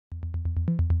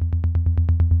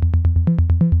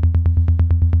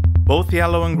Both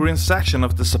yellow and green sections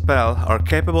of the SAPEL are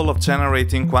capable of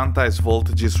generating quantized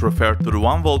voltages referred to the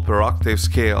 1 volt per octave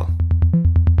scale.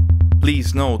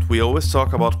 Please note, we always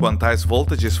talk about quantized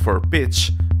voltages for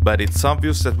pitch, but it's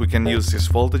obvious that we can use these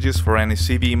voltages for any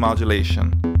CV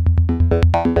modulation.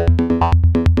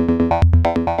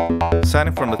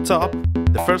 Starting from the top,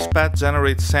 the first path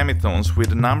generates semitones with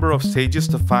the number of stages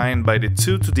defined by the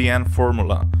 2 to the n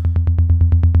formula,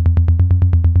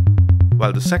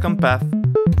 while the second path,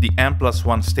 the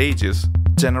n+1 stages,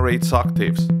 generates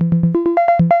octaves.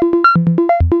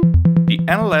 The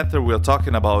n letter we are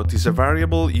talking about is a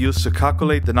variable used to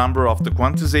calculate the number of the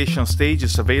quantization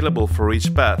stages available for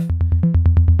each path.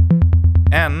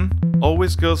 N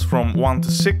always goes from 1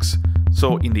 to 6,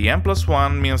 so in the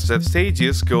n+1 means that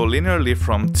stages go linearly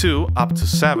from 2 up to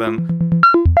 7,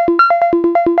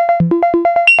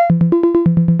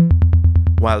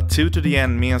 while 2 to the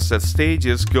n means that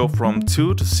stages go from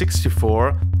 2 to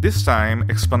 64, this time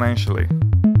exponentially.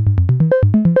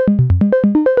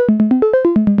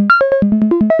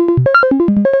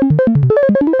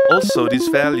 Also, this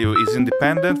value is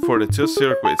independent for the two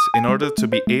circuits in order to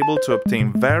be able to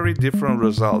obtain very different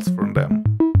results from them.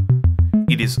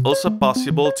 It is also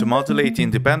possible to modulate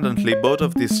independently both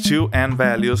of these two n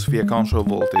values via control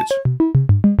voltage.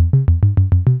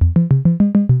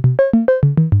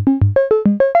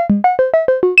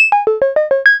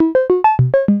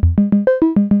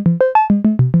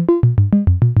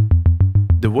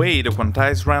 The way the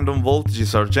quantized random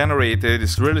voltages are generated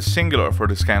is really singular for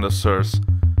this kind of source.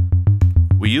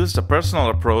 We used a personal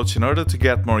approach in order to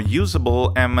get more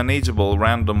usable and manageable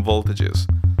random voltages.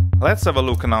 Let's have a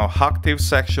look on how octave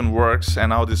section works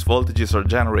and how these voltages are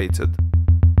generated.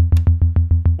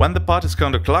 When the pot is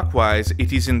counterclockwise,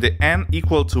 it is in the n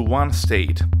equal to 1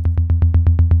 state.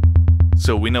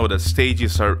 So we know that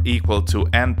stages are equal to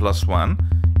n+1,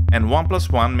 and 1 plus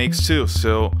 1 makes 2,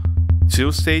 so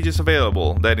 2 stages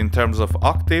available that in terms of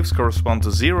octaves correspond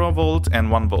to 0 volt and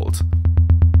 1 volt.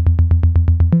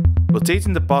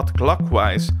 Rotating the pot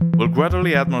clockwise will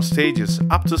gradually add more stages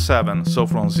up to 7, so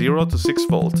from 0 to 6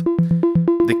 volt.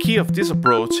 The key of this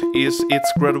approach is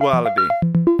its graduality.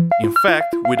 In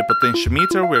fact, with the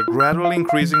potentiometer we are gradually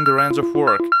increasing the range of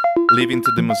work, leaving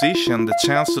to the musician the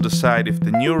chance to decide if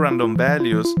the new random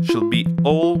values should be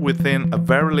all within a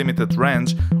very limited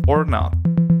range or not.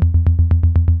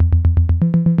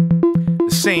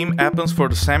 The same happens for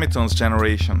the semitones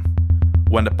generation.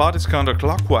 When the pot is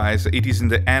counterclockwise, it is in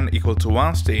the n equal to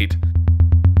 1 state.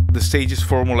 The stages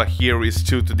formula here is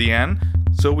 2 to the n,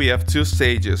 so we have 2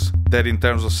 stages that in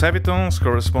terms of semitones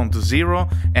correspond to 0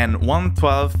 and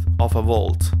 1/12 of a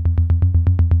volt.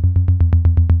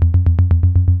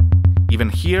 Even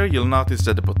here you'll notice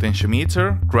that the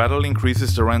potentiometer gradually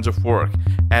increases the range of work,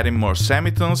 adding more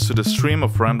semitones to the stream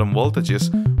of random voltages,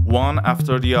 one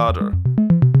after the other.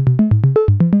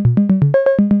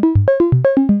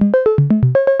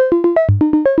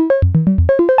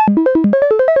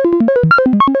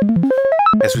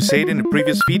 As we said in the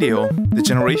previous video, the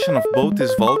generation of both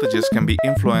these voltages can be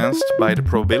influenced by the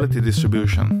probability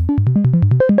distribution.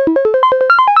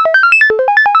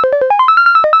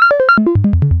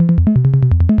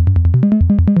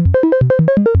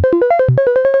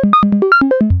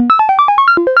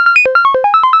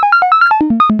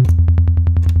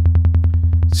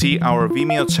 See our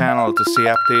Vimeo channel to stay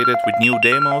updated with new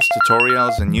demos,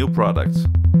 tutorials and new products.